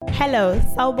Hello,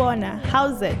 Sawubona,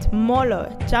 how's it, Molo,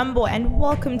 Jumbo, and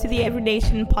welcome to the Every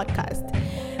Nation podcast.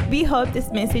 We hope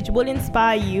this message will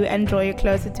inspire you and draw you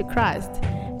closer to Christ.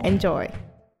 Enjoy.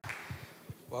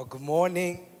 Well, good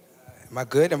morning. Am I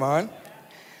good? Am I on?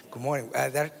 Good morning.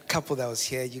 That couple that was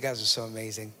here, you guys were so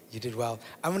amazing. You did well.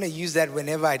 I'm going to use that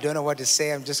whenever I don't know what to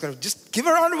say. I'm just going to give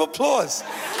a round of applause.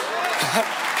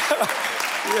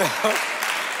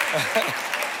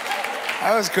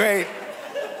 That was great.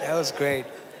 That was great.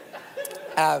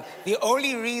 The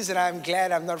only reason I'm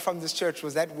glad I'm not from this church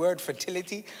was that word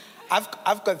fertility.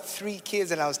 I've got 3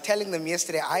 kids, and I was telling them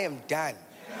yesterday, I am done.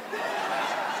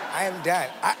 I am done.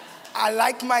 I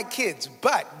like my kids,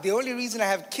 but the only reason I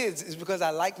have kids is because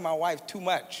I like my wife too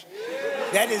much.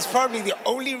 That is probably the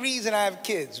only reason I have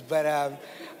kids. But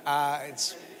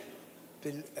it's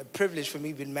been a privilege for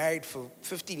me. Been married for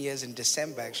 15 years in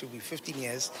December. Actually, it'll be 15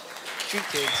 years. 3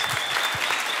 kids.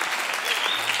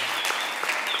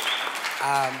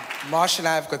 Marsh and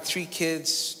I have got 3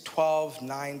 kids, 12,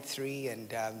 9, 3,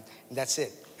 and that's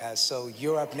it. So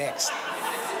you're up next.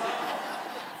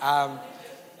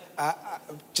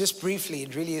 Just briefly,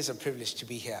 it really is a privilege to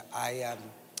be here. I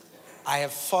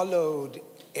have followed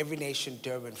Every Nation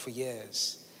Durban for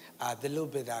years, the little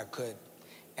bit that I could.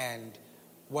 And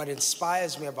what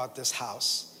inspires me about this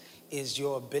house is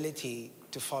your ability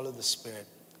to follow the Spirit,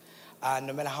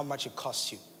 no matter how much it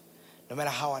costs you, no matter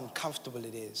how uncomfortable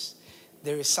it is.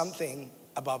 There is something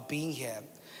about being here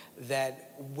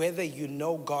that whether you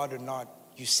know God or not,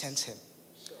 you sense Him.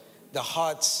 The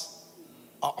hearts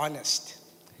are honest.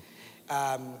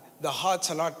 The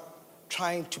hearts are not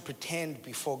trying to pretend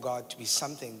before God to be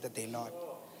something that they're not.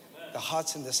 The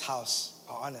hearts in this house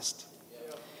are honest.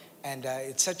 And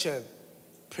it's such a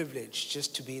privilege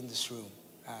just to be in this room.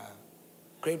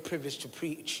 Great privilege to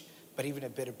preach, but even a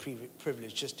better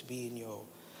privilege just to be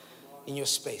in your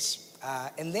space.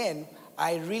 And then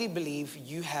I really believe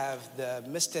you have the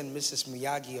Mr. and Mrs.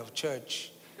 Miyagi of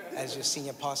church as your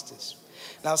senior pastors.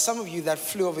 Now, some of you, that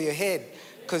flew over your head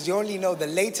because you only know the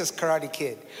latest Karate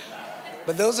Kid.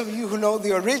 But those of you who know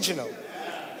the original,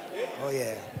 oh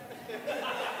yeah.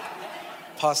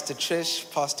 Pastor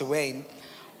Trish, Pastor Wayne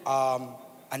are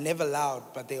never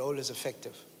loud, but they're always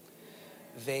effective.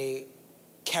 They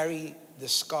carry the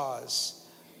scars,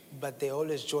 but they're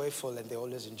always joyful and they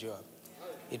always endure.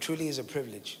 It truly is a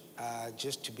privilege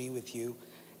just to be with you.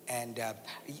 And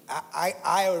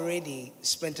I already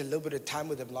spent a little bit of time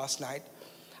with them last night.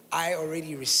 I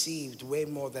already received way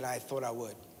more than I thought I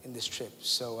would in this trip.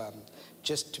 So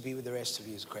just to be with the rest of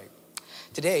you is great.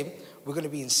 Today, we're going to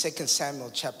be in 2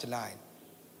 Samuel chapter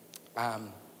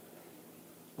 9.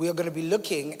 We are going to be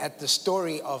looking at the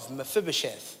story of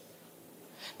Mephibosheth.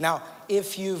 Now,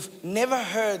 if you've never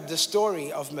heard the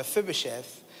story of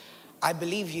Mephibosheth, I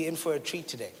believe you're in for a treat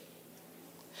today.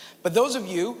 But those of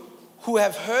you who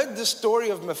have heard the story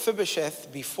of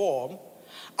Mephibosheth before,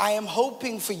 I am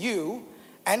hoping for you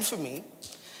and for me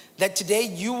that today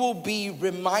you will be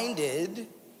reminded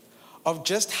of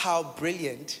just how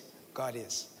brilliant God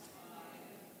is.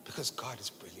 Because God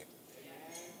is brilliant.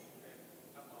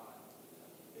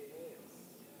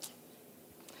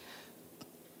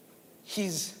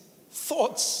 His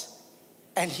thoughts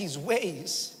and His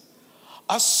ways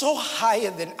are so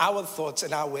higher than our thoughts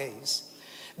and our ways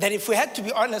that if we had to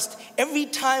be honest, every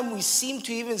time we seem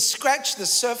to even scratch the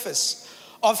surface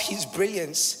of His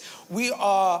brilliance, we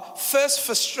are first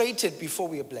frustrated before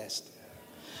we are blessed.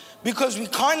 Because we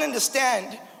can't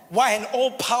understand why an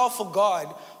all-powerful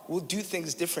God will do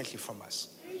things differently from us.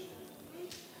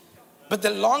 But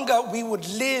the longer we would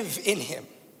live in Him,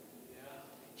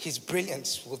 His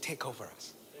brilliance will take over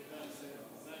us.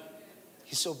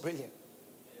 He's so brilliant.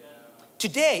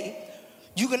 Today,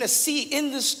 you're going to see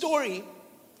in this story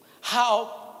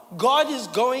how God is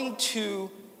going to,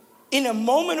 in a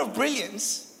moment of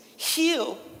brilliance,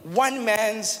 heal one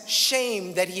man's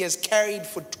shame that he has carried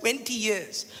for 20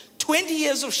 years. 20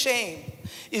 years of shame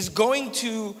is going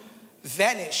to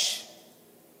vanish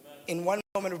in one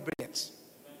moment of brilliance.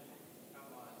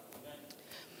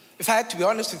 If I had to be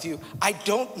honest with you, I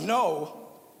don't know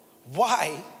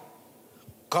why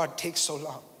God takes so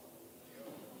long.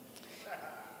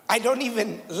 I don't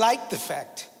even like the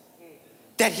fact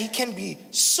that He can be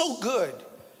so good,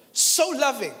 so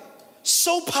loving,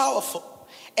 so powerful,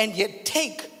 and yet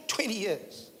take 20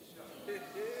 years.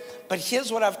 But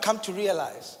here's what I've come to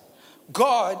realize.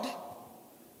 God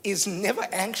is never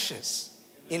anxious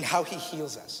in how He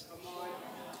heals us.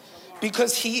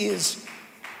 Because He is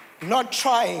not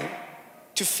trying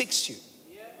to fix you.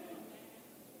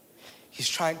 He's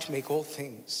trying to make all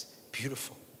things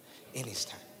beautiful in His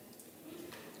time.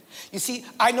 You see,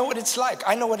 I know what it's like.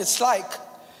 I know what it's like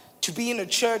to be in a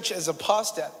church as a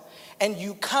pastor and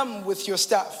you come with your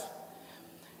stuff.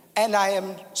 And I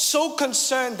am so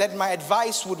concerned that my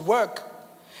advice would work.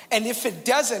 And if it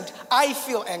doesn't, I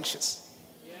feel anxious.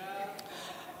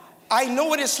 I know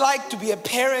what it's like to be a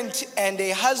parent and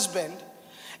a husband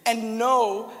and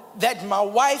know that my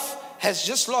wife has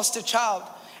just lost a child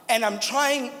and I'm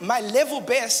trying my level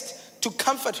best to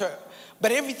comfort her,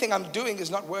 but everything I'm doing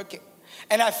is not working.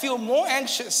 And I feel more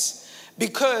anxious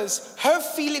because her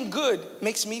feeling good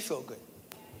makes me feel good.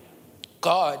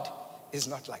 God is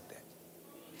not like that.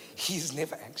 He's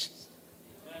never anxious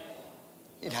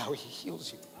in how he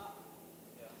heals you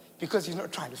because he's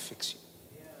not trying to fix you.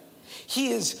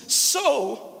 He is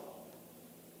so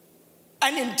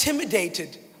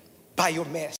unintimidated by your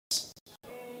mess.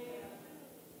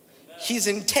 His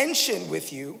intention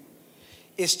with you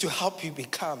is to help you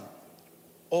become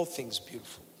all things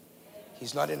beautiful.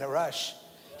 He's not in a rush.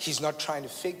 He's not trying to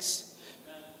fix,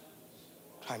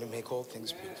 trying to make all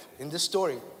things beautiful. In this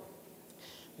story,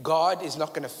 God is not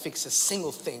going to fix a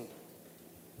single thing,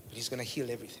 but he's going to heal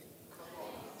everything.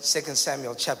 2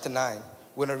 Samuel chapter 9.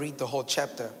 We're going to read the whole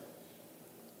chapter.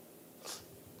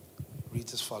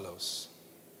 Reads as follows.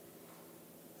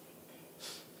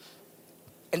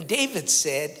 And David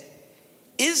said,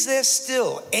 "Is there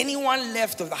still anyone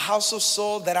left of the house of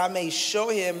Saul that I may show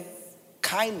him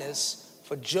kindness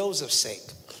for Joseph's sake?"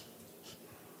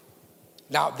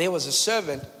 Now there was a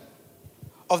servant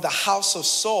of the house of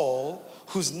Saul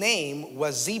whose name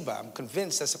was Ziba. I'm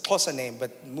convinced that's a closer name,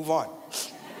 but move on.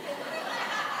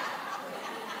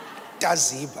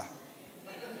 That's Ziba.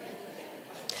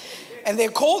 And they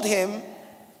called him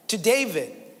to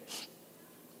David.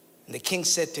 And the king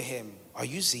said to him, "Are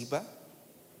you Ziba?"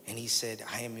 And he said,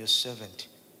 "I am your servant."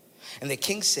 And the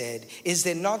king said, "Is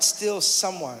there not still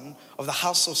someone of the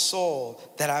house of Saul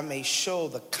that I may show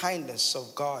the kindness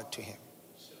of God to him?"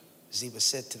 Ziba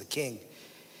said to the king,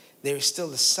 "There is still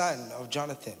the son of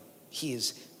Jonathan. He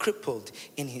is crippled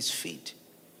in his feet."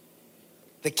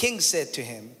 The king said to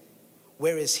him,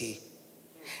 "Where is he?"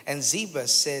 And Ziba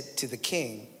said to the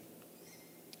king,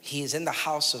 "He is in the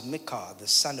house of Micah, the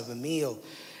son of Amiel,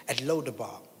 at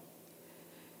Lodabar."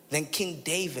 Then King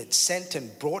David sent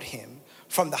and brought him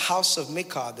from the house of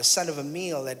Micah, the son of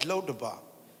Amiel, at Lodabar.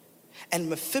 And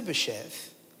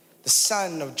Mephibosheth, the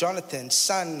son of Jonathan,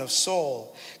 son of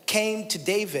Saul, came to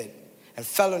David and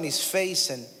fell on his face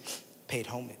and paid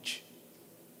homage.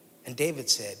 And David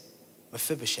said,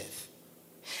 "Mephibosheth."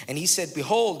 And he said,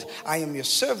 "Behold, I am your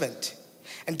servant."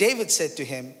 And David said to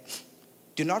him,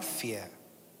 "Do not fear,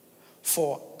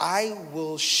 for I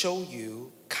will show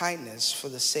you kindness for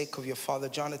the sake of your father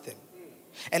Jonathan.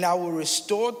 And I will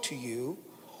restore to you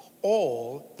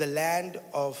all the land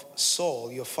of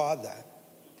Saul, your father.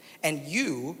 And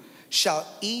you shall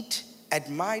eat at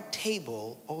my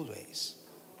table always."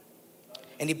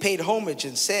 And he paid homage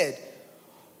and said,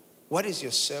 "What is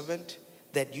your servant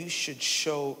that you should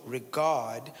show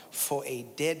regard for a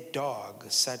dead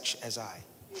dog such as I?"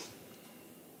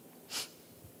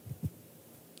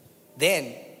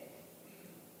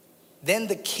 Then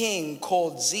the king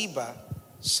called Ziba,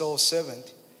 Saul's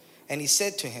servant, and he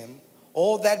said to him,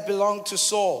 "All that belonged to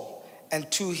Saul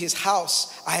and to his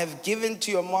house I have given to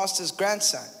your master's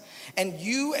grandson. And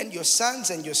you and your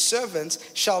sons and your servants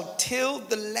shall till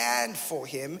the land for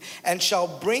him and shall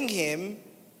bring in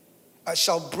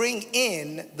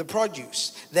the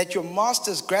produce, that your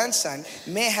master's grandson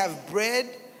may have bread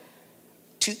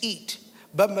to eat.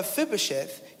 But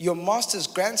Mephibosheth, your master's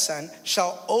grandson,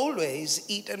 shall always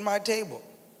eat at my table."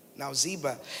 Now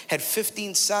Ziba had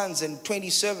 15 sons and 20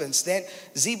 servants. Then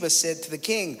Ziba said to the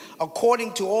king,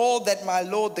 "According to all that my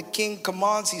lord the king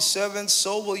commands his servants,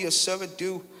 so will your servant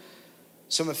do."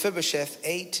 So Mephibosheth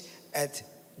ate at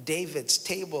David's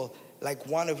table like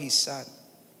one of his sons,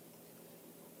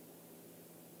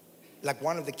 like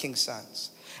one of the king's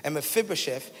sons. And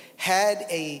Mephibosheth had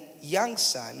a young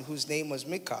son whose name was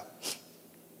Micah.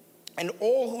 And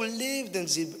all who lived in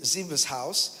Ziba's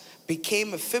house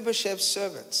became Mephibosheth's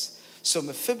servants. So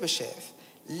Mephibosheth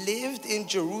lived in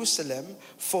Jerusalem,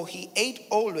 for he ate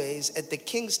always at the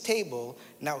king's table.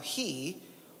 Now he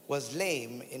was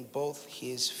lame in both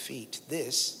his feet.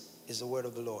 This is the word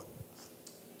of the Lord.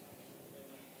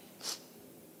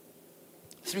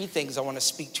 Three things I want to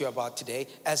speak to you about today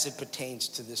as it pertains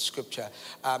to this scripture.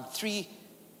 Three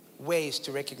ways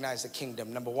to recognize the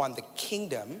kingdom. Number one, the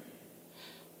kingdom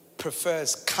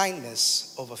prefers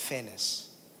kindness over fairness.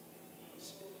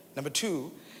 Number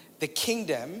two, the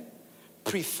kingdom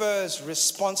prefers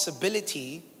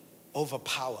responsibility over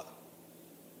power.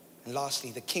 And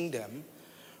lastly, the kingdom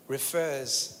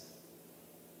prefers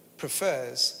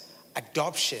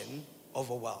adoption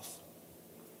over wealth.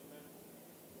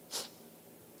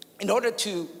 In order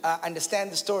to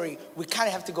understand the story, we kind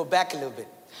of have to go back a little bit.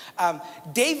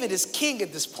 David is king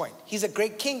at this point. He's a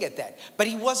great king at that. But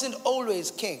he wasn't always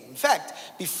king. In fact,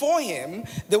 before him,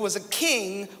 there was a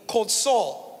king called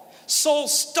Saul. Saul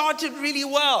started really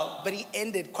well, but he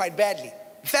ended quite badly.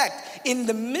 In fact, in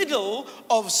the middle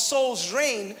of Saul's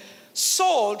reign,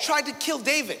 Saul tried to kill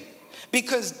David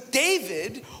because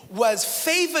David was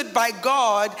favored by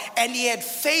God and he had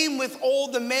fame with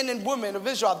all the men and women of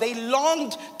Israel. They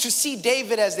longed to see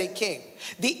David as their king.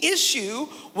 The issue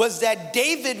was that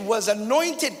David was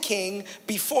anointed king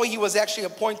before he was actually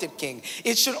appointed king.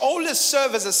 It should always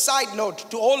serve as a side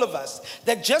note to all of us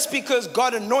that just because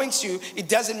God anoints you, it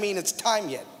doesn't mean it's time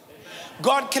yet.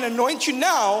 God can anoint you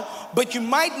now, but you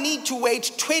might need to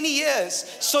wait 20 years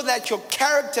so that your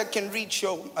character can reach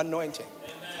your anointing.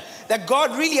 That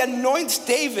God really anoints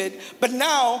David, but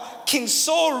now King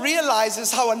Saul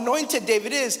realizes how anointed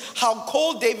David is, how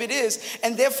called David is,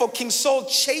 and therefore King Saul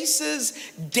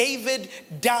chases David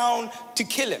down to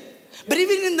kill him. But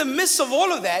even in the midst of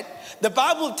all of that, the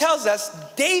Bible tells us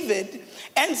David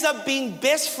ends up being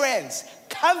best friends,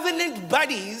 covenant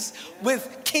buddies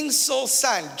with King Saul's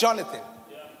son, Jonathan.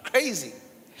 Crazy.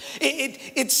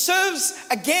 It serves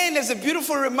again as a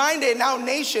beautiful reminder in our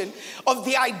nation of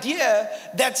the idea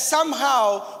that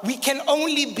somehow we can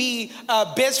only be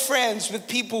best friends with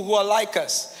people who are like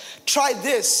us. Try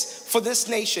this for this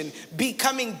nation,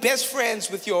 becoming best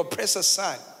friends with your oppressor's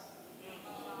son.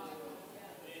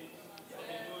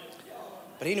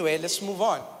 But anyway, let's move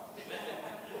on.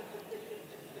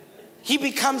 He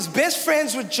becomes best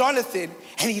friends with Jonathan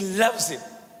and he loves him.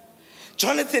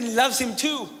 Jonathan loves him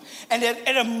too. And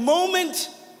at a moment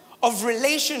of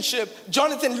relationship,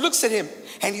 Jonathan looks at him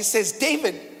and he says,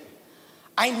 David,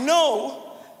 I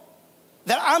know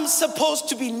that I'm supposed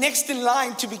to be next in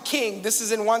line to be king. This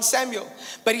is in 1 Samuel.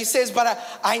 But he says, but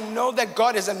I know that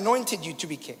God has anointed you to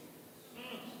be king.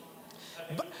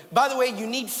 By the way, you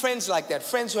need friends like that.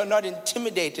 Friends who are not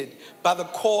intimidated by the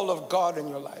call of God in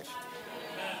your life.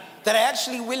 That are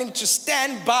actually willing to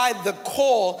stand by the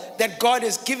call that God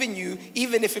has given you,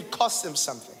 even if it costs them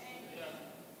something.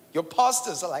 Your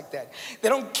pastors are like that. They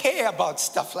don't care about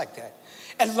stuff like that.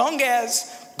 As long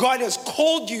as God has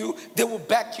called you, they will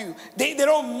back you. They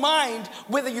don't mind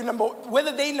whether they're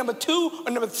number 2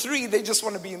 or number 3. They just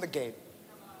want to be in the game.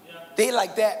 They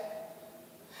like that.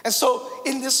 And so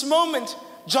in this moment,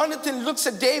 Jonathan looks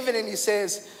at David and he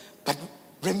says, but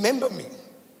remember me.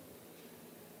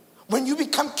 When you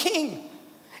become king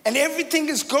and everything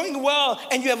is going well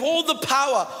and you have all the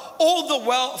power, all the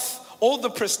wealth, all the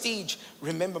prestige,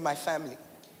 remember my family.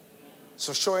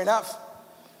 So sure enough,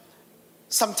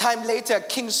 sometime later,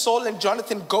 King Saul and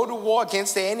Jonathan go to war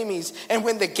against their enemies. And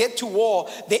when they get to war,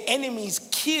 the enemies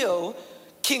kill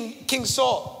King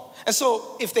Saul. And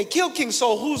so if they kill King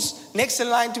Saul, who's next in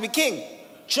line to be king?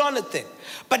 Jonathan.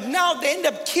 But now they end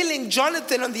up killing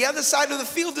Jonathan on the other side of the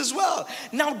field as well.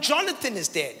 Now Jonathan is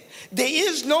dead. There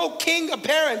is no king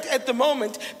apparent at the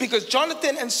moment because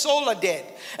Jonathan and Saul are dead.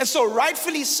 And so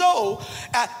rightfully so,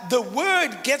 the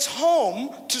word gets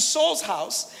home to Saul's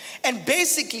house. And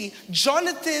basically,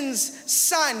 Jonathan's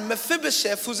son,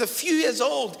 Mephibosheth, who's a few years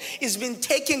old, is being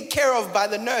taken care of by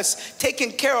the nurse,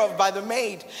 taken care of by the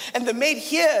maid. And the maid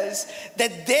hears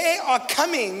that they are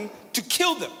coming to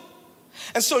kill them.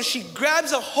 And so she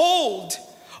grabs a hold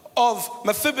of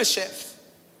Mephibosheth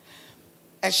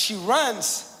and she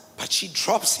runs, but she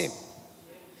drops him.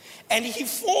 And he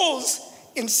falls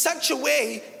in such a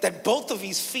way that both of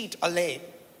his feet are lame.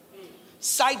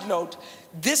 Side note,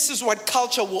 this is what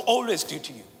culture will always do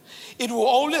to you. It will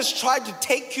always try to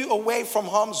take you away from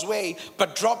harm's way,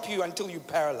 but drop you until you're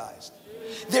paralyzed.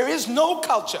 There is no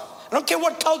culture. I don't care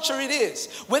what culture it is,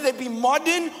 whether it be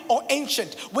modern or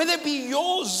ancient, whether it be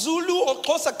your Zulu or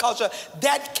Xhosa culture,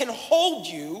 that can hold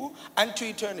you unto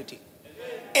eternity.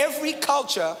 Every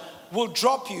culture will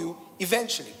drop you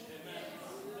eventually.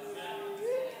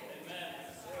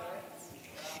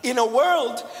 In a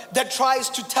world that tries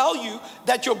to tell you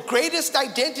that your greatest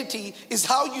identity is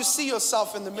how you see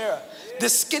yourself in the mirror, the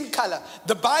skin color,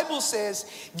 the Bible says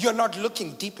you're not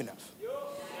looking deep enough.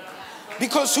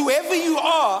 Because whoever you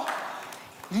are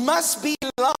must be in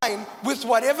line with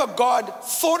whatever God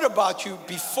thought about you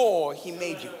before he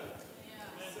made you.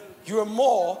 You are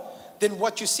more than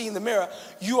what you see in the mirror.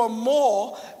 You are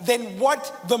more than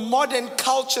what the modern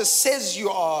culture says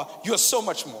you are. You're so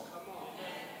much more.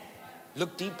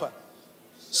 Look deeper.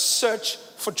 Search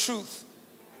for truth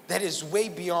that is way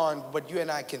beyond what you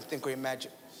and I can think or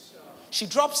imagine. She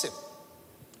drops him.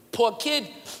 Poor kid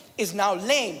is now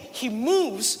lame. He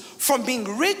moves from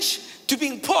being rich to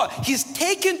being poor. He's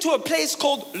taken to a place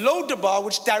called Lodabar,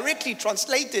 which directly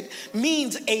translated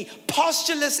means a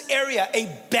pastureless area,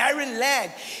 a barren land.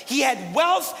 He had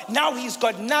wealth, now he's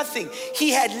got nothing. He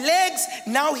had legs,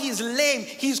 now he's lame.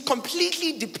 He's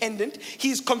completely dependent.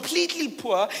 He's completely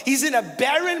poor. He's in a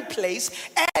barren place,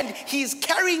 and he's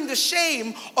carrying the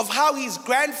shame of how his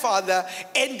grandfather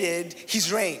ended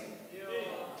his reign.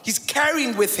 He's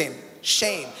carrying with him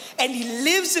shame. And he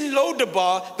lives in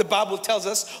Lodabar, the Bible tells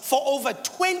us, for over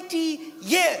 20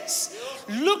 years,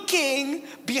 looking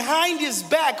behind his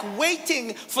back,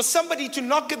 waiting for somebody to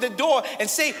knock at the door and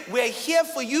say, we're here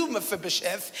for you,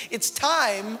 Mephibosheth. It's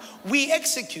time we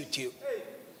execute you.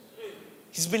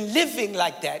 He's been living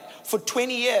like that for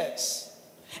 20 years.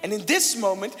 And in this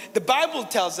moment, the Bible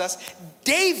tells us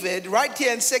David, right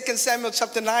here in 2 Samuel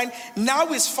chapter 9, now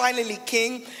is finally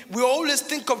king. We always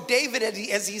think of David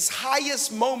as his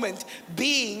highest moment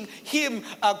being him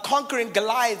conquering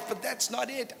Goliath, but that's not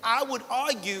it. I would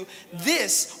argue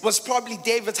this was probably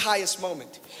David's highest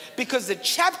moment. Because the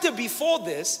chapter before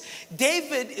this,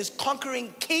 David is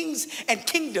conquering kings and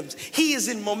kingdoms. He is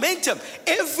in momentum.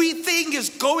 Everything is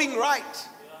going right.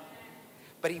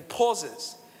 But he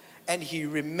pauses. And he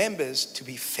remembers to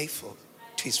be faithful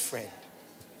to his friend.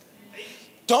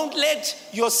 Don't let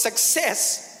your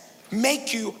success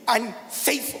make you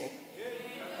unfaithful.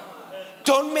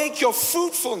 Don't make your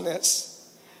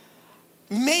fruitfulness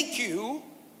make you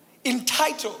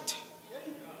entitled.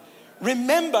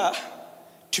 Remember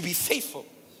to be faithful.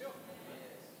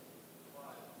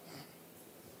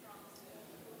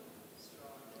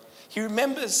 He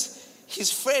remembers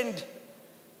his friend,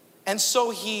 and so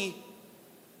he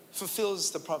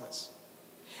fulfills the promise.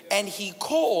 And he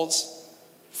calls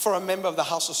for a member of the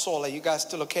house of Saul. Are you guys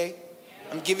still okay?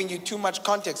 I'm giving you too much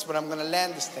context, but I'm going to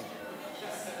land this thing.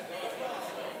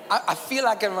 I feel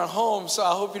like I'm at home, so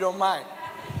I hope you don't mind.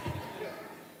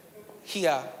 He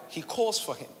calls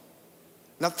for him.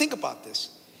 Now think about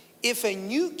this. If a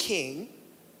new king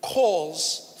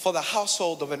calls for the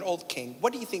household of an old king,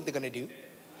 what do you think they're going to do?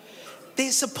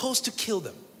 They're supposed to kill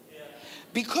them.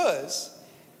 Because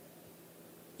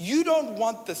you don't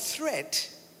want the threat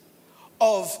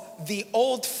of the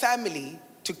old family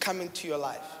to come into your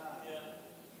life.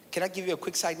 Can I give you a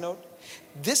quick side note?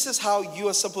 This is how you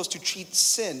are supposed to treat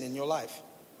sin in your life.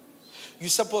 You're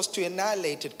supposed to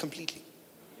annihilate it completely.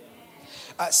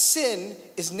 Sin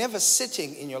is never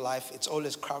sitting in your life. It's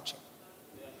always crouching.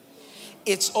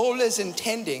 It's always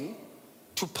intending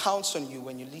to pounce on you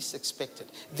when you least expect it.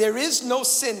 There is no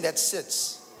sin that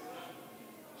sits.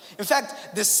 In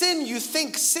fact, the sin you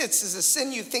think sits is a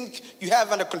sin you think you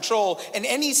have under control. And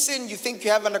any sin you think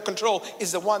you have under control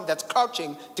is the one that's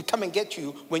crouching to come and get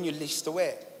you when you're least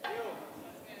aware.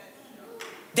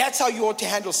 That's how you ought to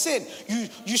handle sin.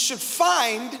 You should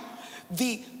find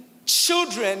the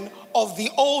children of the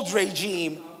old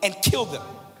regime and kill them.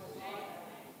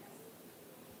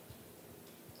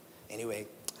 Anyway,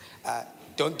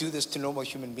 don't do this to normal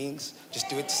human beings. Just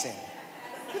do it to sin.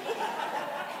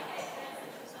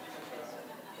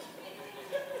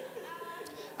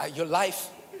 Your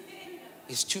life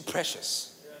is too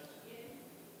precious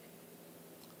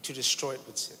to destroy it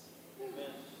with sin.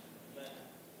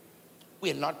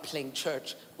 We are not playing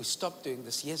church. We stopped doing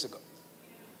this years ago.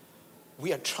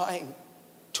 We are trying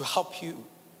to help you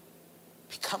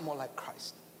become more like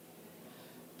Christ.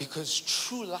 Because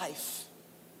true life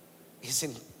is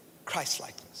in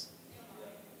Christ-likeness.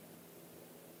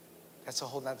 That's a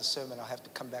whole nother sermon. I'll have to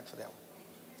come back for that one.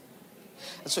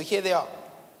 And so here they are.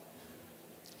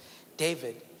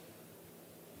 David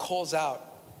calls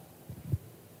out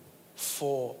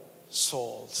for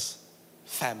Saul's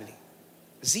family.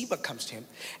 Ziba comes to him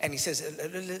and he says,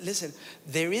 listen,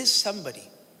 there is somebody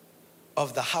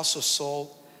of the house of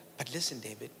Saul, but listen,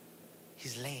 David,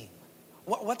 he's lame.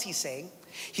 What's he saying?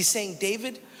 He's saying,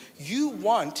 David, you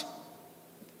want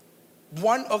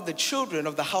one of the children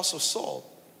of the house of Saul,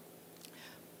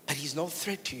 but he's no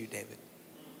threat to you, David.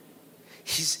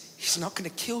 He's not going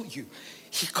to kill you.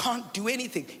 He can't do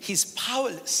anything. He's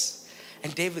powerless.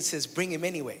 And David says, bring him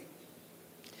anyway.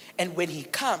 And when he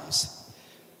comes,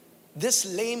 this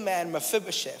lame man,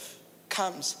 Mephibosheth,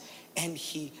 comes and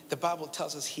the Bible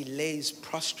tells us he lays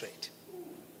prostrate.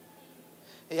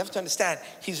 You have to understand,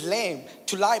 he's lame.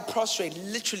 To lie prostrate,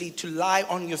 literally to lie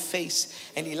on your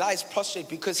face. And he lies prostrate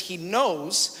because he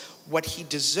knows what he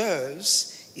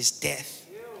deserves is death.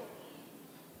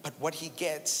 But what he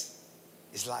gets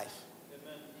is life.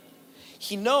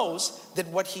 He knows that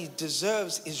what he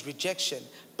deserves is rejection,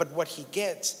 but what he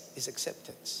gets is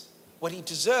acceptance. What he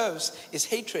deserves is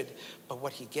hatred, but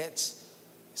what he gets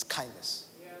is kindness.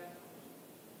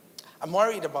 I'm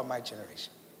worried about my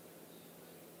generation.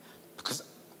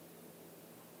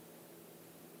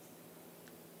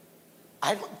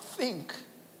 I don't think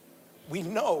we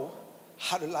know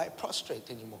how to lie prostrate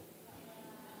anymore.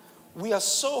 We are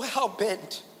so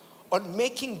hell-bent on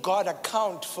making God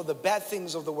account for the bad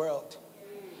things of the world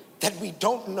that we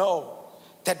don't know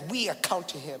that we account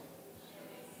to him.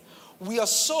 We are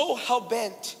so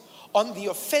hell-bent on the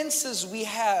offenses we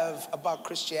have about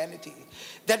Christianity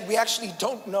that we actually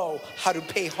don't know how to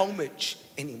pay homage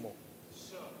anymore.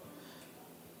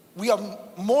 We are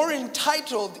more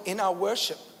entitled in our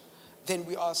worship than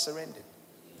we are surrendered.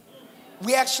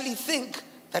 We actually think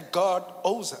that God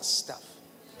owes us stuff.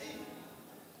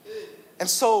 And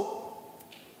so,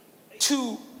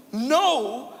 to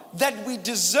know that we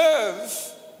deserve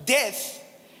death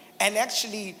and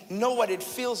actually know what it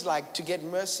feels like to get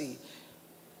mercy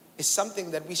is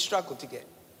something that we struggle to get.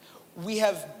 We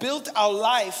have built our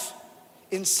life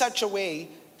in such a way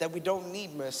that we don't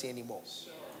need mercy anymore.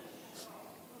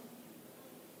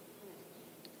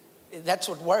 That's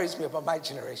what worries me about my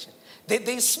generation.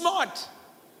 They're smart.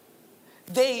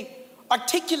 They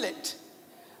articulate.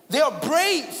 They are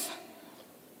brave.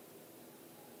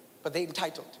 But they're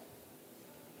entitled.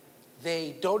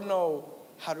 They don't know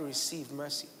how to receive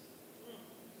mercy.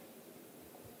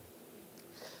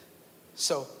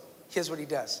 So here's what he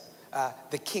does.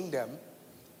 The kingdom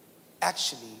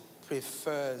actually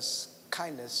prefers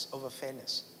kindness over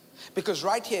fairness. Because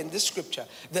right here in this scripture,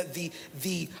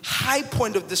 the high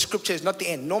point of the scripture is not the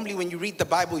end. Normally when you read the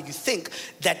Bible, you think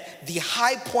that the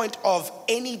high point of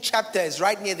any chapter is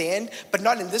right near the end, but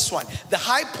not in this one. The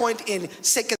high point in 2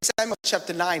 Samuel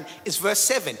chapter 9 is verse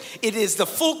 7. It is the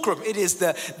fulcrum. It is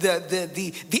the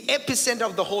epicenter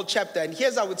of the whole chapter. And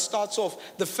here's how it starts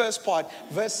off. The first part,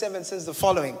 verse 7 says the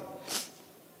following.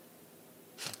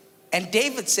 And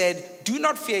David said, do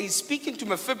not fear. He's speaking to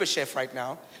Mephibosheth right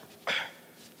now.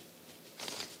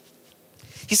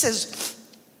 He says,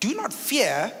 do not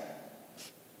fear.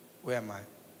 Where am I?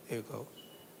 Here we go.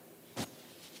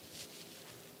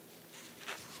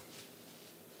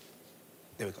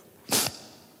 There we go.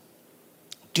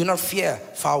 Do not fear,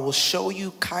 for I will show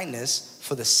you kindness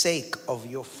for the sake of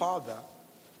your father,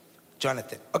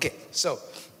 Jonathan. Okay, so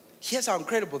here's how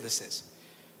incredible this is.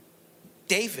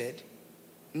 David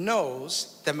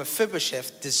knows that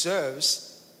Mephibosheth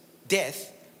deserves death,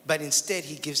 but instead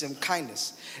he gives him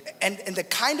kindness. And the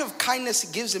kind of kindness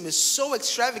he gives him is so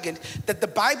extravagant that the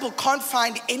Bible can't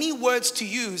find any words to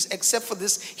use except for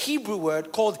this Hebrew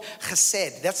word called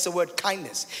chesed. That's the word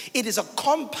kindness. It is a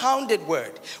compounded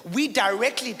word. We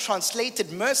directly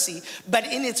translated mercy, but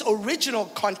in its original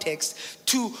context,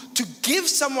 to give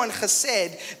someone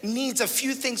chesed needs a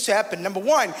few things to happen. Number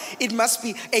one, it must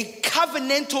be a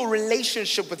covenantal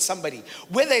relationship with somebody,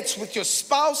 whether it's with your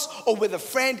spouse or with a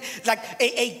friend, like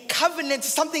a covenant,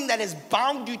 something that has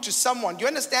bound you to someone. Do you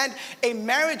understand? A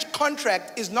marriage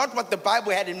contract is not what the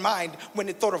Bible had in mind when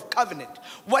it thought of covenant.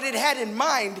 What it had in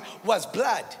mind was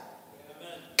blood.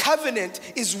 Amen. Covenant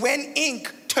is when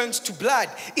ink turns to blood.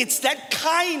 It's that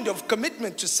kind of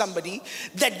commitment to somebody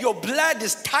that your blood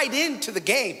is tied into the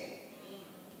game.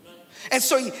 And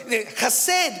so the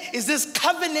chesed is this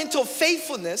covenantal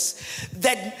faithfulness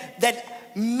that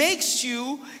makes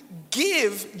you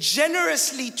give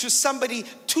generously to somebody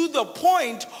to the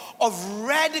point of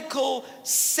radical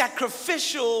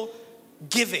sacrificial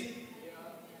giving.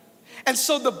 And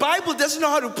so the Bible doesn't know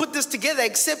how to put this together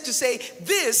except to say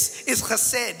this is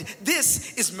chesed,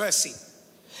 this is mercy.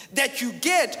 That you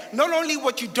get not only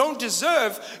what you don't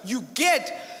deserve, you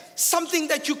get something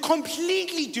that you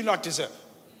completely do not deserve.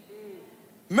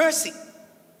 Mercy.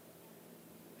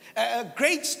 A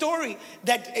great story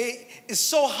that is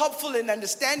so helpful in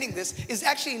understanding this is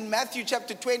actually in Matthew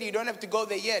chapter 20. You don't have to go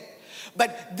there yet.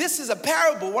 But this is a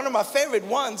parable, one of my favorite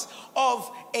ones, of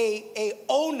a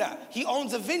owner. He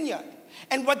owns a vineyard.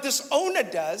 And what this owner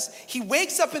does, he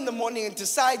wakes up in the morning and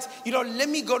decides, let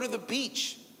me go to the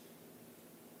beach.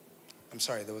 I'm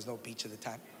sorry, there was no beach at the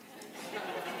time.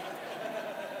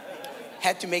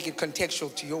 Had to make it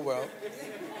contextual to your world.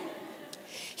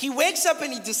 He wakes up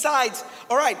and he decides,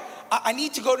 all right, I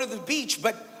need to go to the beach,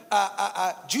 but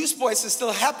Juice Boys is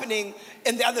still happening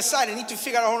in the other side. I need to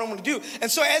figure out what I'm going to do.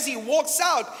 And so as he walks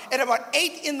out at about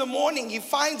 8 in the morning, he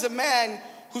finds a man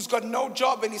who's got no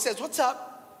job and he says, what's up?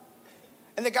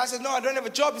 And the guy says, no, I don't have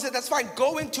a job. He said, that's fine.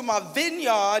 Go into my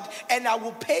vineyard and I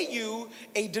will pay you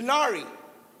a denarii.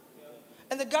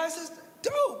 And the guy says,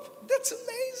 dope, that's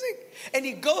amazing. And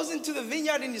he goes into the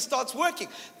vineyard and he starts working.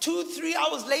 2-3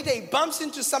 hours later, he bumps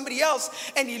into somebody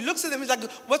else and he looks at them. He's like,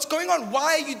 what's going on?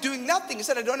 Why are you doing nothing? He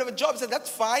said, I don't have a job. He said, that's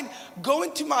fine. Go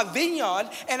into my vineyard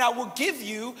and I will give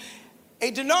you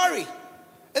a denarii.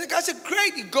 And the guy said,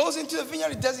 great. He goes into the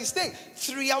vineyard, he does his thing.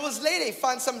 3 hours later, he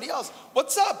finds somebody else.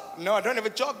 What's up? No, I don't have a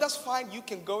job. That's fine. You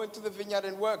can go into the vineyard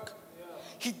and work. Yeah.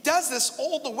 He does this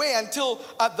all the way until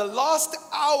at the last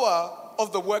hour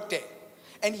of the workday.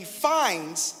 And he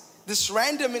finds this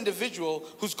random individual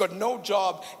who's got no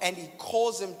job, and he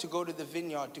calls him to go to the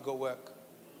vineyard to go work.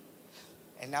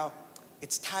 And now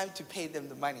it's time to pay them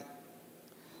the money.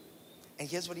 And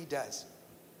here's what he does.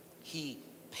 He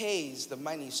pays the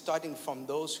money starting from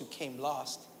those who came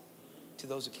last to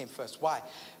those who came first. Why?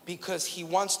 Because he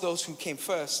wants those who came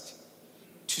first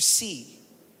to see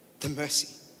the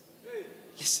mercy.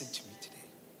 Listen to me today.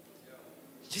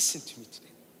 Listen to me today.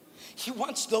 He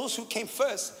wants those who came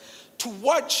first to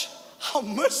watch how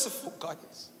merciful God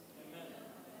is.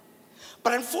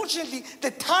 But unfortunately,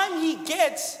 the time he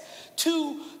gets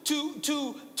to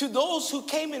those who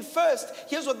came in first,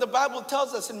 here's what the Bible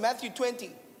tells us in Matthew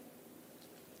 20.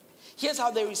 Here's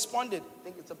how they responded. I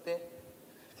think it's up there.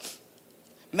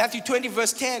 Matthew 20,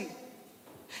 verse 10.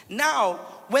 Now,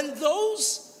 when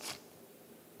those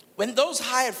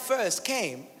hired first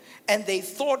came, and they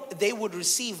thought they would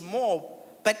receive more,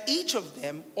 but each of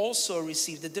them also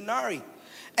received a denarius.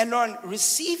 And on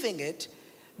receiving it,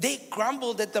 they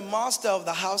grumbled at the master of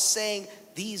the house, saying,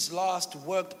 these last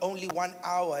worked only 1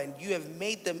 hour, and you have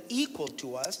made them equal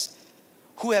to us,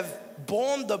 who have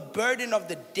borne the burden of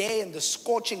the day and the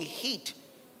scorching heat.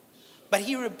 But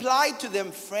he replied to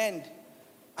them, friend,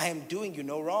 I am doing you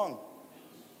no wrong.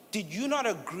 Did you not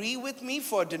agree with me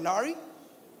for a denarius?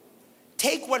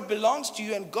 Take what belongs to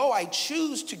you and go. I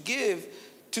choose to give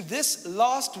to this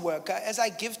last worker as I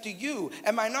give to you.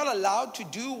 Am I not allowed to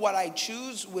do what I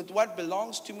choose with what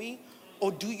belongs to me?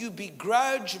 Or do you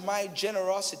begrudge my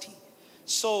generosity?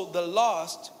 So the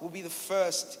last will be the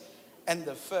first, and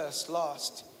the first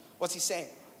last. What's he saying?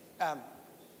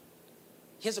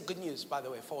 Here's the good news, by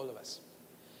the way, for all of us.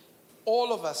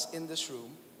 All of us in this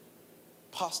room,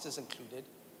 pastors included,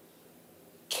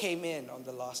 came in on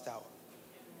the last hour.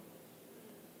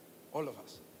 All of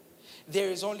us. There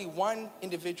is only one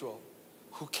individual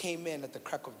who came in at the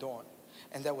crack of dawn,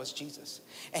 and that was Jesus.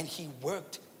 And he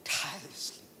worked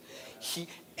tirelessly.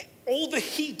 All the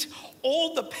heat,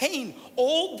 all the pain,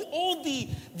 all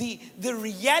the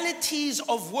realities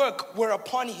of work were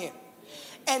upon him.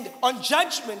 And on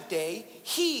Judgment Day,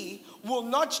 he will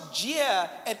not jeer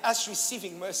at us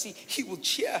receiving mercy. He will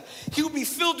cheer. He will be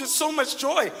filled with so much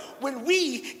joy when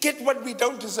we get what we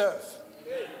don't deserve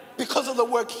because of the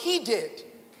work he did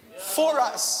for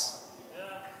us.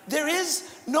 There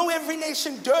is no Every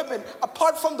Nation Durban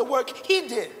apart from the work he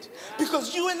did,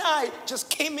 because you and I just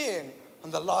came in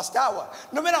on the last hour.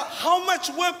 No matter how much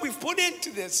work we've put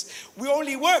into this, we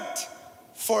only worked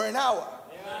for an hour.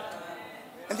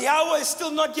 And the hour is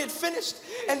still not yet finished.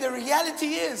 And the reality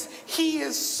is, he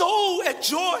is so at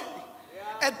joy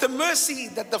at the mercy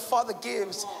that the Father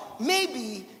gives.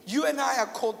 Maybe you and I are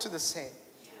called to the same.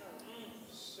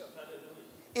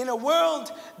 In a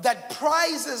world that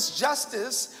prizes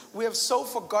justice, we have so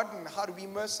forgotten how to be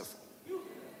merciful.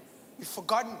 We've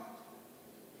forgotten.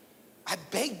 I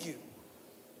beg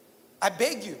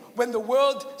you, when the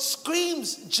world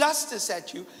screams justice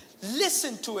at you,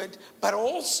 listen to it, but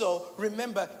also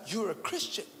remember you're a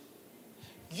Christian.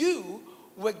 You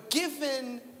were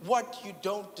given what you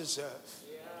don't deserve.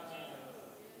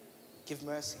 Give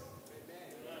mercy.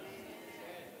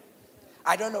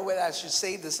 I don't know whether I should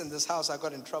say this in this house. I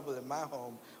got in trouble in my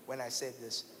home when I said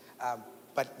this,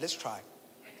 but let's try.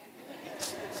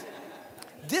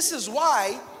 This is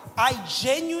why I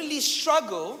genuinely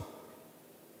struggle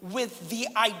with the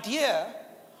idea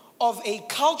of a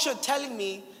culture telling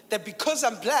me that because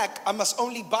I'm black, I must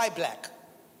only buy black.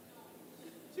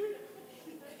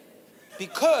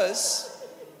 Because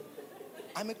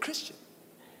I'm a Christian.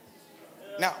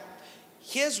 Now,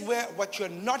 here's what you're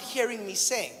not hearing me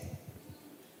say.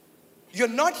 You're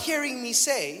not hearing me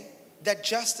say that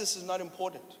justice is not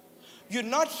important. You're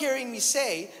not hearing me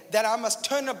say that I must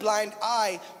turn a blind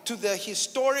eye to the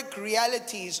historic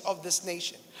realities of this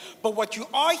nation. But what you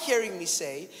are hearing me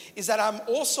say is that I'm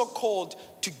also called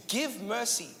to give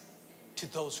mercy to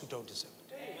those who don't deserve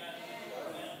it.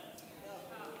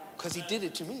 Because he did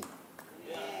it to me.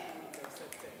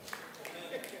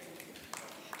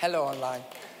 Hello, online.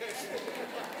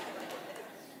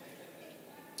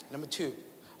 Number two.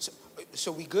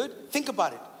 So we good? Think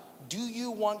about it. Do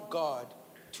you want God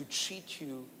to treat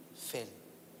you fairly?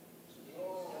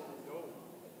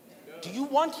 Do you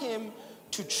want him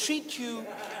to treat you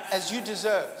as you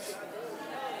deserve?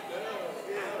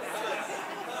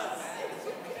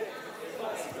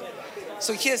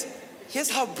 So here's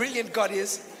how brilliant God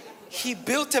is. He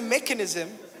built a mechanism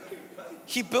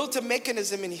he built a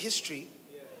mechanism in history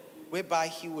whereby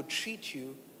he would treat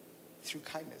you through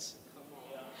kindness.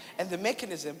 And the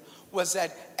mechanism was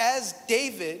that as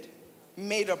David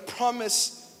made a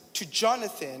promise to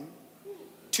Jonathan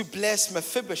to bless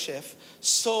Mephibosheth,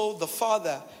 so the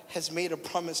father has made a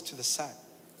promise to the son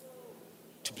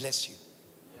to bless you.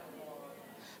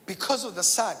 Because of the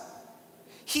son,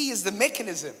 he is the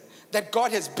mechanism that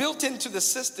God has built into the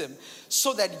system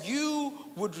so that you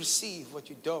would receive what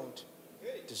you don't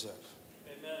deserve.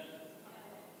 Amen.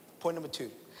 Point number 2,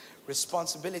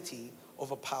 responsibility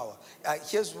over power.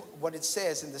 Here's what it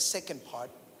says in the second part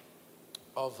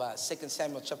of 2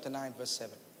 Samuel chapter 9, verse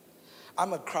 7.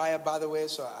 I'm a crier, by the way,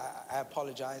 so I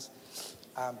apologize.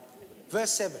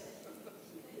 Verse 7.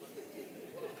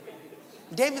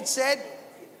 David said,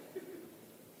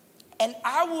 and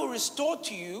I will restore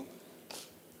to you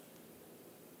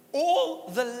all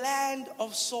the land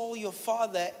of Saul your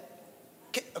father.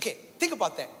 Okay, think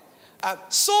about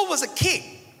that. Saul was a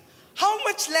king. How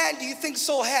much land do you think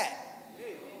Saul had?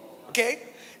 Okay,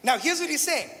 now here's what he's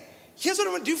saying. Here's what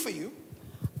I'm going to do for you.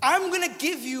 I'm going to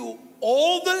give you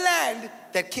all the land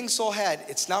that King Saul had.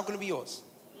 It's now going to be yours.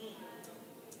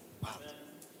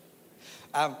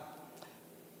 Wow.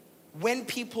 When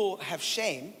people have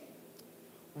shame,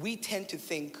 we tend to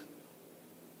think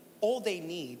all they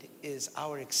need is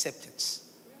our acceptance,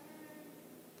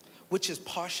 which is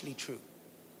partially true.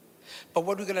 But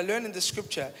what we're going to learn in the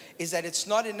scripture is that it's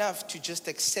not enough to just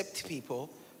accept people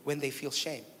when they feel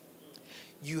shame.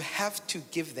 You have to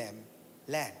give them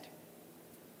land.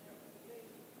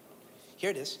 Here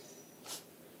it is.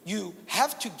 You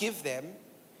have to give them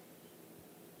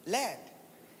land.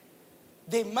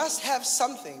 They must have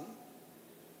something.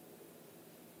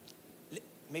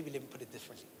 Maybe let me put it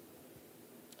differently.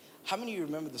 How many of you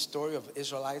remember the story of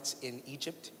Israelites in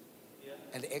Egypt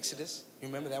and the Exodus? You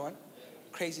remember that one?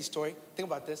 Crazy story. Think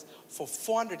about this. For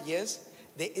 400 years,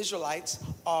 the Israelites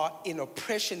are in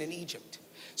oppression in Egypt.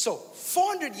 So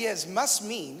 400 years must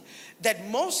mean that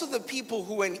most of the people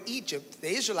who were in Egypt, the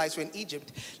Israelites who were in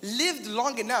Egypt, lived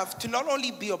long enough to not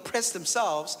only be oppressed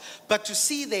themselves, but to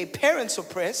see their parents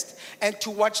oppressed and to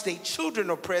watch their children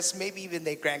oppressed, maybe even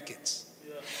their grandkids.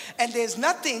 And there's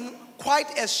nothing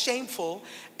quite as shameful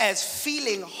as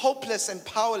feeling hopeless and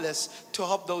powerless to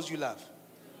help those you love.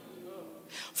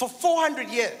 For 400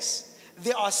 years,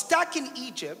 they are stuck in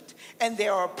Egypt and they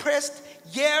are oppressed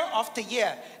year after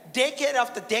year, decade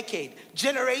after decade,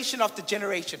 generation after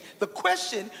generation. The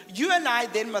question you and I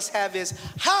then must have is,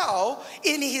 how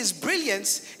in his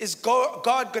brilliance is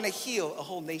God going to heal a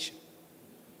whole nation?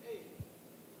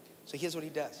 So here's what he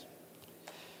does.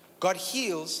 God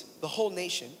heals the whole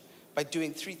nation by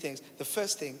doing 3 things. The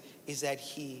first thing is that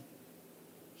he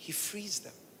frees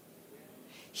them.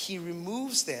 He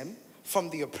removes them from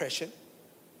the oppression,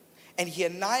 and he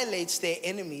annihilates their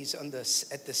enemies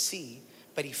at the sea,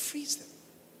 but he frees them.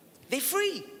 They're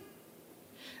free.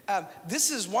 This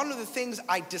is one of the things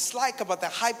I dislike about the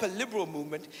hyper-liberal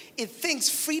movement. It thinks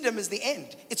freedom is the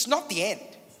end. It's not the end.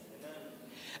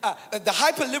 The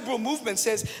hyper-liberal movement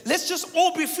says, let's just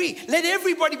all be free. Let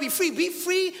everybody be free. Be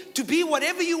free to be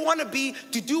whatever you want to be,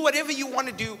 to do whatever you want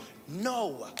to do.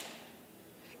 No.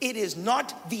 It is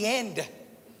not the end.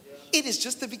 It is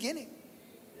just the beginning.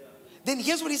 Then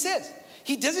here's what he says.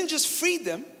 He doesn't just free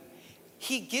them.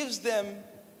 He gives them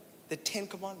the 10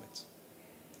 commandments.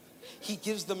 He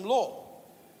gives them law.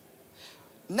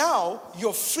 Now,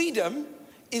 your freedom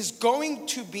is going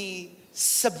to be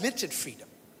submitted freedom.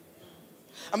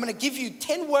 I'm going to give you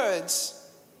 10 words.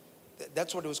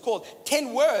 That's what it was called.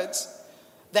 10 words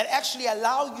that actually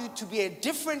allow you to be a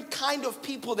different kind of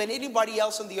people than anybody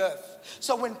else on the earth.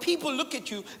 So when people look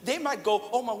at you, they might go,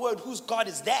 oh my word, whose God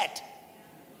is that?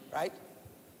 Right?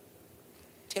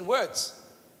 10 words.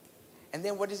 And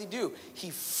then what does he do? He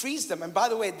frees them. And by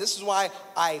the way, this is why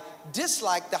I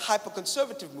dislike the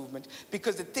hyper-conservative movement,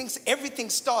 because it thinks everything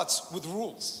starts with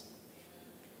rules.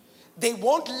 They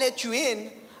won't let you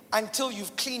in until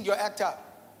you've cleaned your act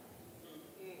up.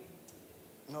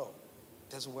 No,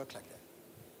 it doesn't work like that.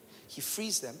 He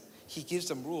frees them. He gives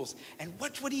them rules. And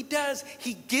watch what he does.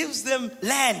 He gives them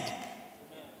land.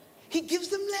 He gives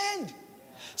them land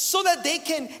so that they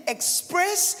can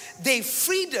express their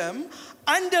freedom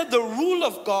under the rule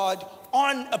of God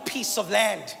on a piece of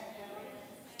land.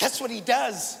 That's what he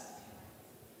does.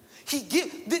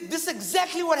 This is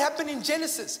exactly what happened in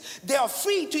Genesis. They are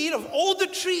free to eat of all the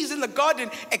trees in the garden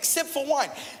except for one.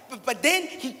 But then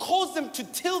he calls them to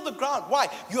till the ground. Why?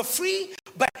 You're free,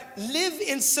 but live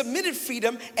in submitted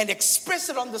freedom and express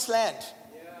it on this land.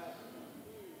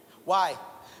 Why?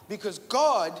 Because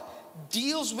God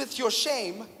deals with your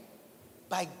shame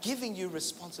by giving you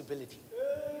responsibility.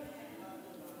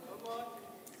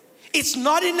 It's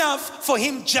not enough for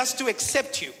him just to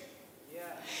accept you.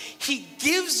 He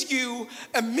gives you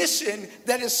a mission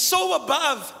that is so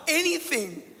above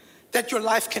anything that your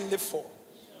life can live for.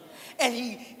 And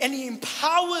he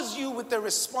empowers you with the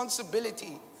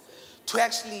responsibility to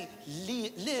actually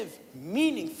live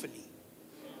meaningfully.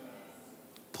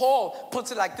 Paul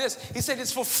puts it like this. He said,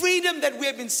 it's for freedom that we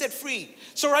have been set free.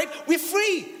 So, right, we're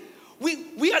free.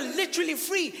 We are literally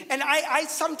free. And I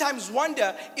sometimes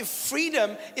wonder if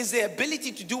freedom is the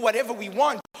ability to do whatever we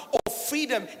want, or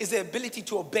freedom is the ability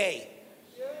to obey.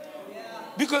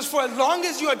 Because for as long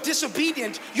as you are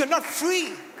disobedient, you're not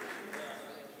free.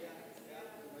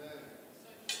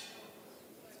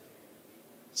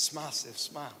 Smile, Sif,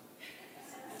 smile.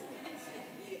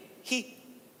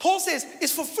 Paul says,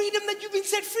 it's for freedom that you've been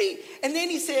set free. And then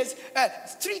he says,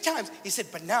 3 times, he said,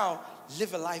 but now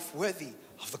live a life worthy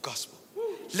of the gospel.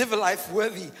 Live a life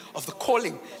worthy of the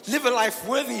calling. Live a life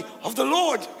worthy of the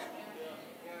Lord.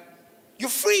 You're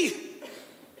free.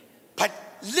 But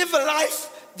live a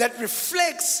life that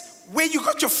reflects where you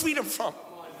got your freedom from.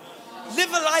 Live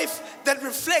a life that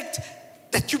reflects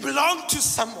that you belong to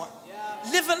someone.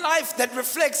 Live a life that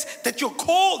reflects that you're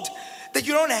called, that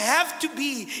you don't have to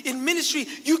be in ministry.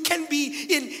 You can be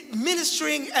in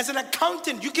ministering as an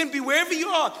accountant. You can be wherever you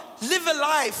are. Live a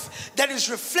life that is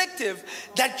reflective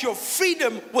that your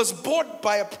freedom was bought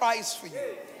by a price for you.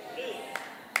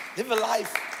 Live a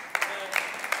life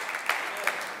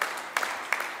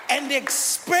and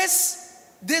express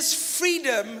this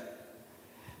freedom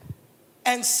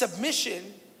and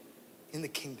submission in the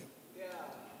kingdom.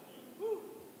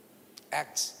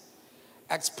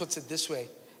 Acts puts it this way.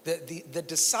 The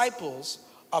disciples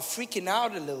are freaking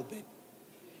out a little bit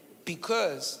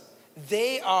because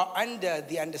they are under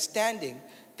the understanding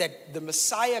that the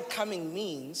Messiah coming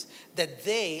means that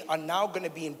they are now going to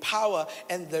be in power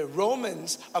and the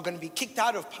Romans are going to be kicked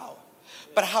out of power.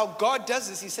 But how God does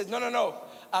this, he says, no.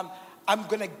 I'm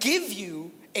going to give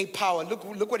you a power.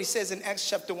 Look what he says in Acts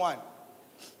chapter 1.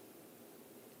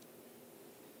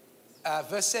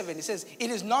 Verse 7, it says, it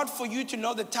is not for you to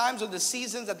know the times or the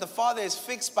seasons that the Father has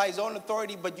fixed by his own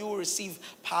authority, but you will receive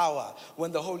power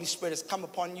when the Holy Spirit has come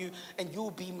upon you, and you will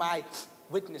be my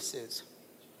witnesses.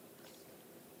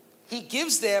 He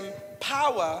gives them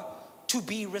power to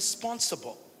be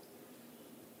responsible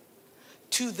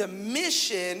to the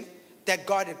mission that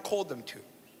God had called them to.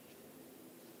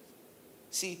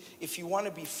 See, if you want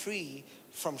to be free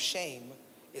from shame,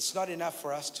 it's not enough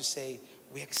for us to say,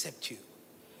 we accept you.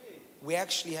 We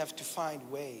actually have to find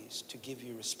ways to give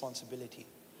you responsibility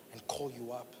and call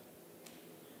you up.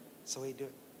 That's the way you do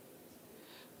it.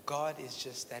 God is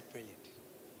just that brilliant.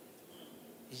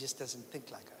 He just doesn't think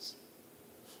like us.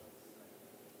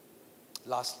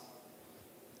 Lastly,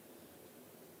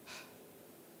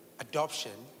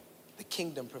 adoption. The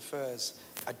kingdom prefers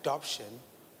adoption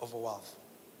over wealth.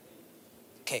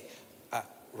 Okay,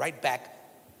 right back,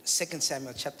 2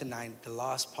 Samuel chapter 9, the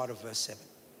last part of verse 7.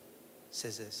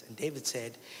 Says this, and David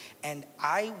said, and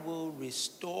I will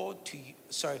restore to you,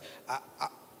 I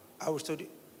will restore to you,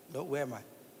 no, where am I?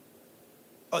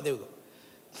 Oh, there we go.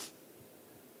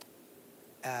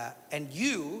 And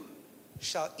you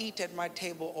shall eat at my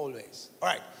table always. All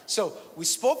right, so we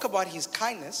spoke about his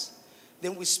kindness,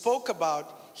 then we spoke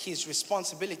about his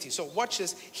responsibility. So watch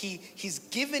this, he's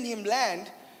given him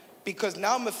land because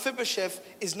now Mephibosheth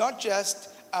is not just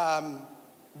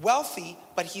wealthy,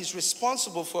 but he's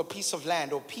responsible for a piece of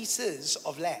land or pieces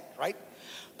of land, right?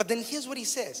 But then here's what he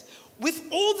says. With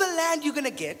all the land you're going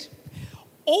to get,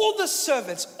 all the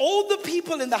servants, all the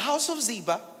people in the house of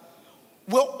Ziba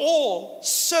were all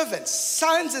servants,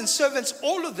 sons and servants,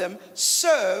 all of them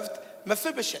served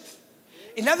Mephibosheth.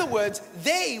 In other words,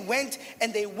 they went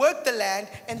and they worked the land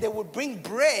and they would bring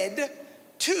bread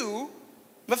to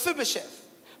Mephibosheth.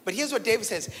 But here's what David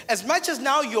says. As much as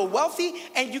now you're wealthy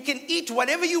and you can eat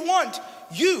whatever you want,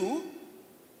 you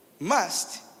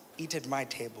must eat at my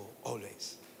table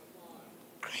always.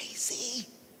 Crazy.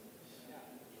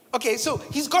 Okay, so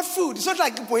he's got food. It's not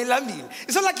like a boila meal.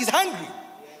 It's not like he's hungry.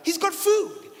 He's got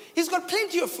food. He's got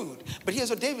plenty of food. But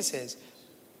here's what David says.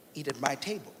 Eat at my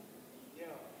table.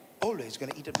 Always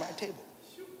going to eat at my table.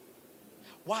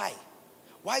 Why?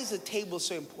 Why is the table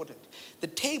so important? The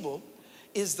table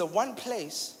is the one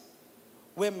place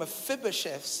where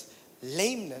Mephibosheth's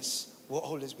lameness will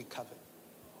always be covered.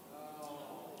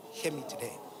 Hear me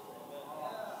today.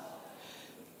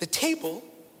 The table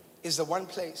is the one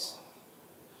place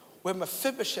where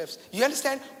Mephibosheth's, you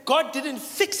understand? God didn't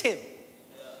fix him.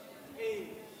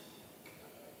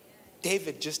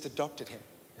 David just adopted him.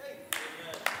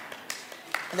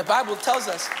 And the Bible tells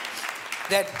us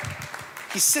that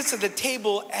He sits at the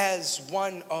table as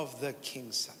one of the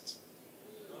king's sons.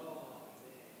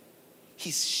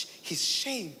 His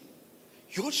shame,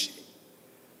 your shame,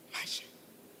 my shame,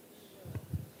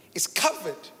 is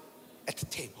covered at the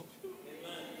table.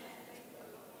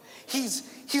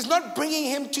 He's not bringing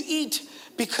him to eat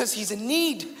because he's in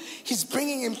need. He's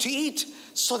bringing him to eat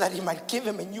so that he might give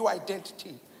him a new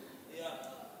identity.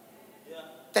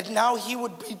 That now he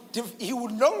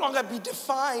would no longer be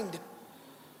defined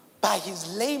by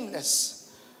his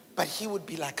lameness, but he would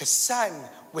be like a son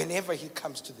whenever he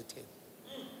comes to the table.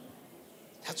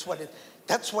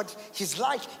 That's what he's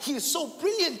like. He is so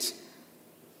brilliant.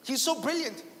 He's so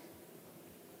brilliant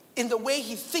in the way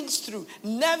he thinks through,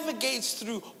 navigates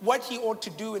through what he ought to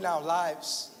do in our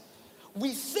lives.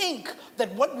 We think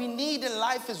that what we need in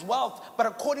life is wealth, but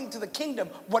according to the kingdom,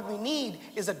 what we need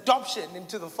is adoption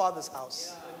into the Father's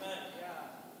house. Amen.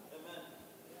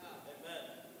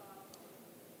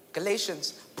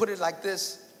 Galatians put it like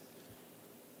this.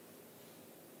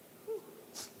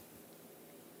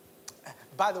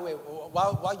 By the way,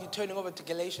 while you're turning over to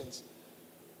Galatians,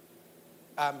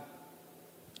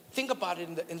 think about it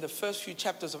in the first few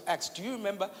chapters of Acts. Do you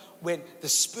remember when the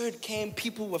Spirit came,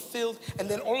 people were filled, and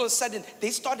then all of a sudden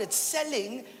they started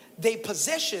selling their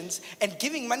possessions and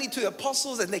giving money to the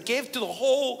apostles, and they gave to the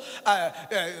whole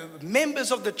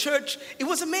members of the church. It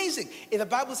was amazing. And the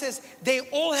Bible says they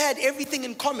all had everything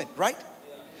in common, right?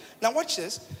 Yeah. Now watch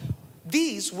this.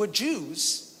 These were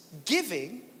Jews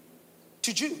giving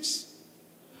to Jews.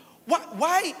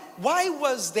 Why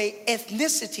was their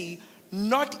ethnicity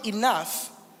not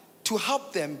enough to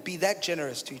help them be that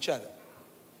generous to each other?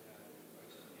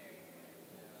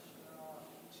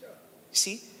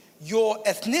 See, your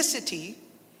ethnicity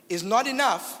is not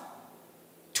enough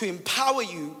to empower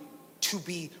you to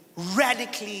be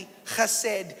radically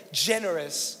chesed,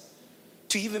 generous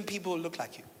to even people who look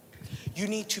like you. You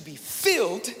need to be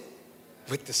filled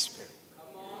with the Spirit.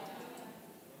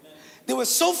 They were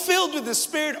so filled with the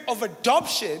spirit of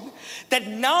adoption that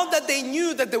now that they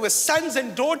knew that there were sons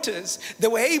and daughters, they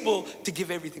were able to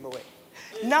give everything away.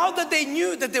 Now that they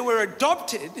knew that they were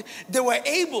adopted, they were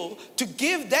able to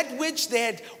give that which they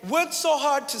had worked so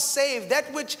hard to save,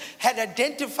 that which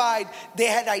they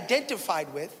had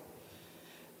identified with.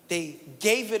 They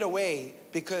gave it away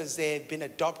because they had been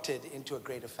adopted into a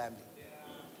greater family.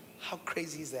 How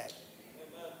crazy is that?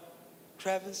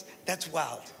 Travis, that's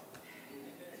wild.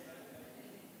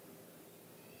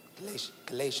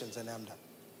 Galatians, and I'm done.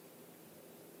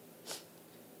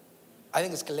 I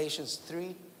think it's Galatians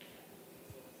 3.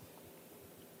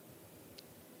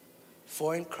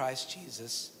 For in Christ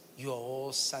Jesus, you are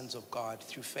all sons of God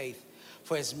through faith.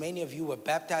 For as many of you were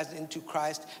baptized into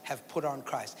Christ, have put on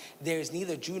Christ. There is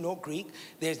neither Jew nor Greek.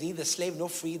 There is neither slave nor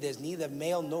free. There is neither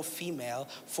male nor female.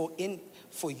 For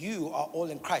you are all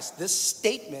in Christ. This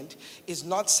statement is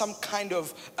not some kind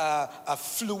of a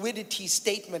fluidity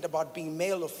statement about being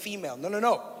male or female.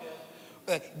 No.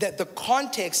 The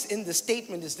context in the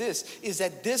statement is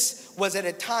that this was at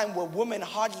a time where women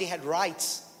hardly had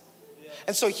rights.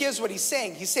 And so here's what he's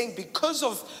saying. He's saying because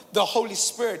of the Holy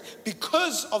Spirit,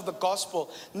 because of the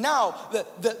gospel, now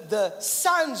the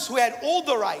sons who had all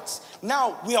the rights,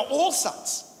 now we are all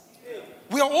sons.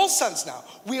 We are all sons now.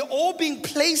 We are all being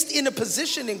placed in a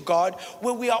position in God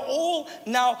where we are all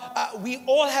now, we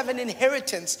all have an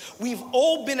inheritance. We've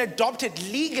all been adopted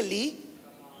legally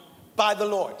by the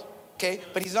Lord. Okay,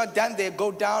 but he's not done there.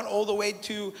 Go down all the way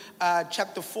to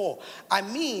chapter 4. I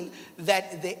mean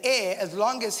that the heir, as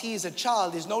long as he is a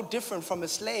child, is no different from a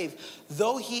slave,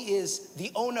 though he is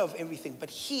the owner of everything. But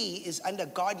he is under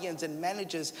guardians and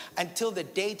managers until the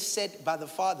date set by the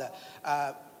father.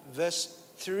 Verse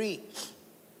 3.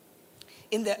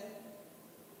 In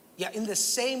the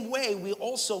same way, we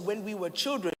also, when we were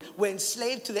children, were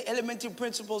enslaved to the elementary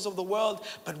principles of the world.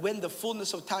 But when the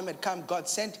fullness of time had come, God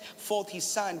sent forth his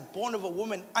son, born of a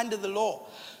woman under the law,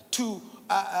 to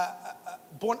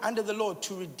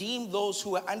redeem those who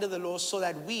were under the law, so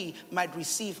that we might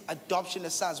receive adoption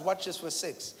as sons. Watch this, verse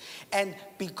 6. And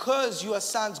because you are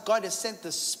sons, God has sent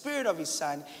the Spirit of his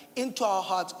Son into our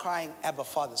hearts, crying, Abba,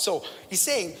 Father. So he's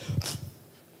saying,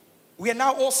 we are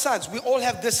now all sons. We all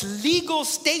have this legal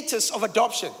status of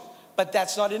adoption, but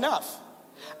that's not enough.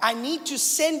 I need to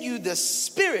send you the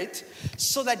Spirit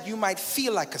so that you might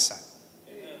feel like a son.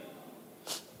 Amen.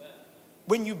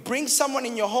 When you bring someone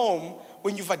in your home,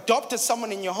 when you've adopted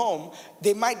someone in your home,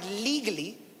 they might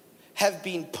legally have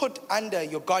been put under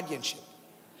your guardianship,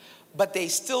 but they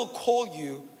still call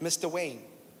you Mr. Wayne.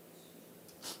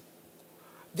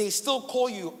 They still call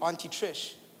you Auntie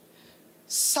Trish.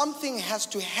 Something has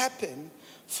to happen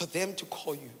for them to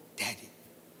call you Daddy.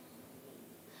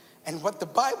 And what the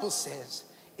Bible says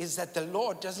is that the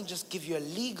Lord doesn't just give you a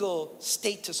legal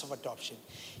status of adoption.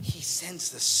 He sends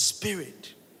the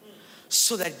Spirit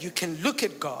so that you can look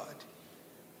at God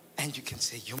and you can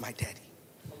say, you're my daddy.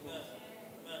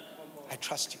 I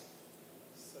trust you.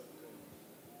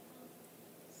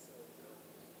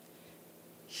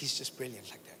 He's just brilliant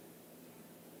like that.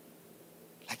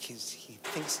 Like he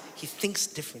thinks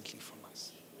differently from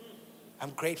us.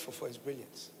 I'm grateful for his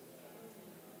brilliance.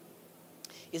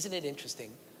 Isn't it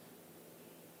interesting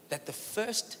that the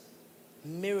first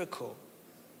miracle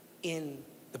in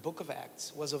the book of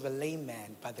Acts was of a lame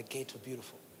man by the gate of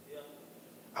Beautiful?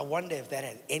 I wonder if that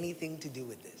had anything to do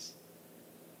with this.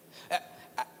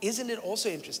 Isn't it also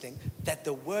interesting that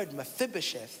the word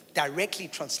Mephibosheth directly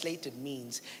translated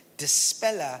means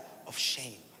dispeller of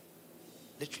shame?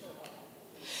 Literally.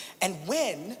 And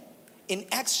when in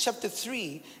Acts chapter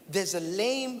 3, there's a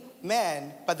lame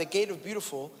man by the gate of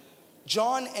Beautiful,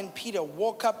 John and Peter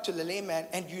walk up to the lame man,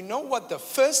 and you know what the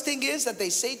first thing is that they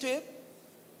say to him?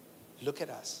 Look at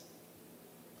us.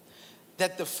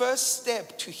 That the first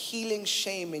step to healing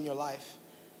shame in your life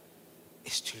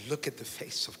is to look at the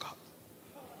face of God.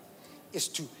 Is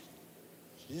to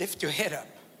lift your head up.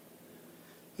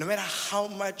 No matter how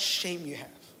much shame you have.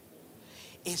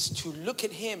 Is to look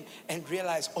at him and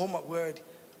realize, oh my word,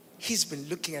 he's been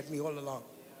looking at me all along.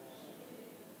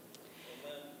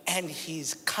 And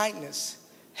his kindness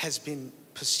has been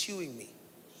pursuing me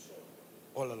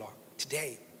all along.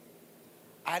 Today,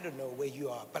 I don't know where you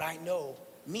are, but I know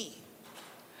me.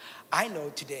 I know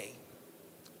today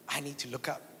I need to look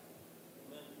up.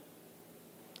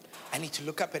 I need to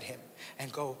look up at him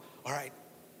and go, all right,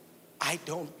 I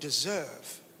don't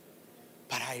deserve,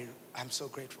 but I'm so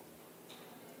grateful.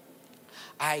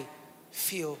 I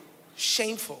feel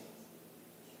shameful,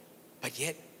 but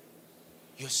yet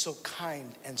you're so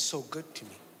kind and so good to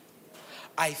me.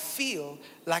 I feel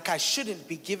like I shouldn't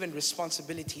be given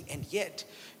responsibility, and yet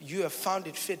you have found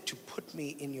it fit to put me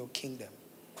in your kingdom,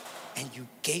 and you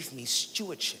gave me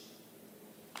stewardship.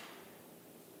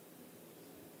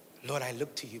 Lord, I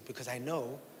look to you because I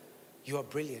know you are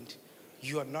brilliant.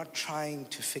 You are not trying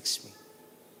to fix me.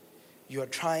 You are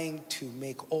trying to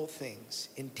make all things,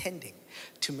 intending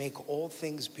to make all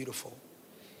things beautiful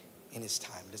in his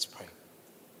time. Let's pray.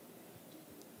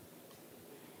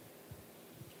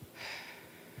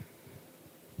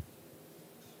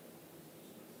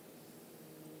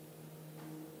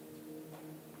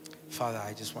 Father,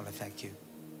 I just want to thank you.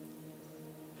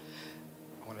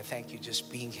 I want to thank you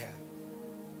just being here.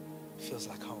 Feels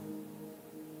like home.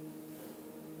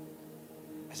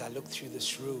 As I look through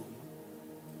this room,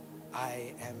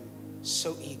 I am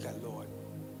so eager, Lord,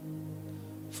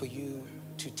 for you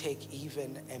to take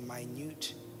even a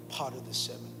minute part of the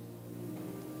sermon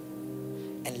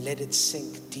and let it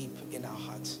sink deep in our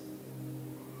hearts.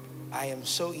 I am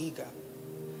so eager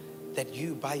that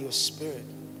you, by your Spirit,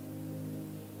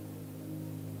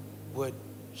 would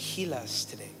heal us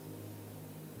today.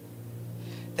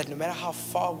 That no matter how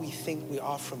far we think we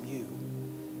are from you,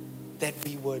 that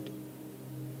we would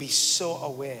be so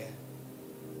aware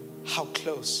how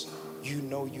close you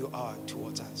know you are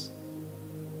towards us.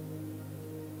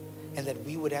 And that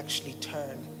we would actually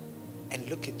turn and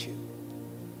look at you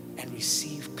and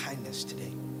receive kindness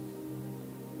today.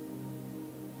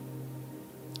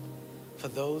 For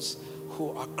those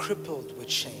who are crippled with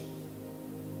shame,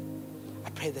 I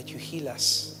pray that you heal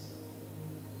us.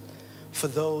 For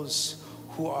those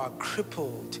who are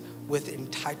crippled with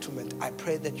entitlement, I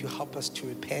pray that you help us to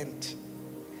repent.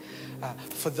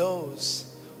 For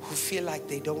those who feel like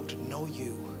they don't know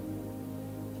you,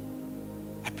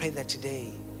 I pray that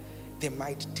today they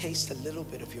might taste a little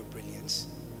bit of your brilliance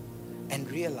and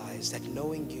realize that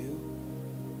knowing you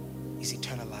is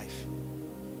eternal life.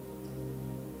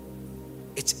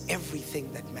 It's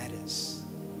everything that matters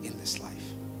in this life.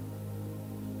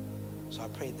 So I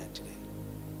pray that today.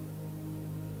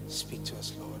 Speak to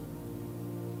us, Lord.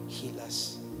 Heal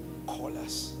us. Call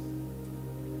us.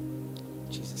 In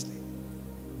Jesus' name.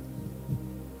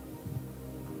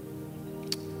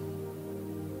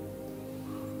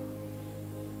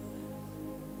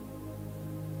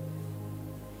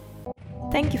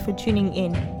 Thank you for tuning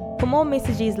in. For more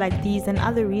messages like these and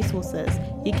other resources,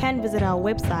 you can visit our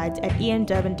website at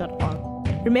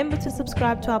endurban.org. Remember to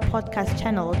subscribe to our podcast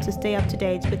channel to stay up to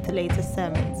date with the latest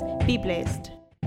sermons. Be blessed.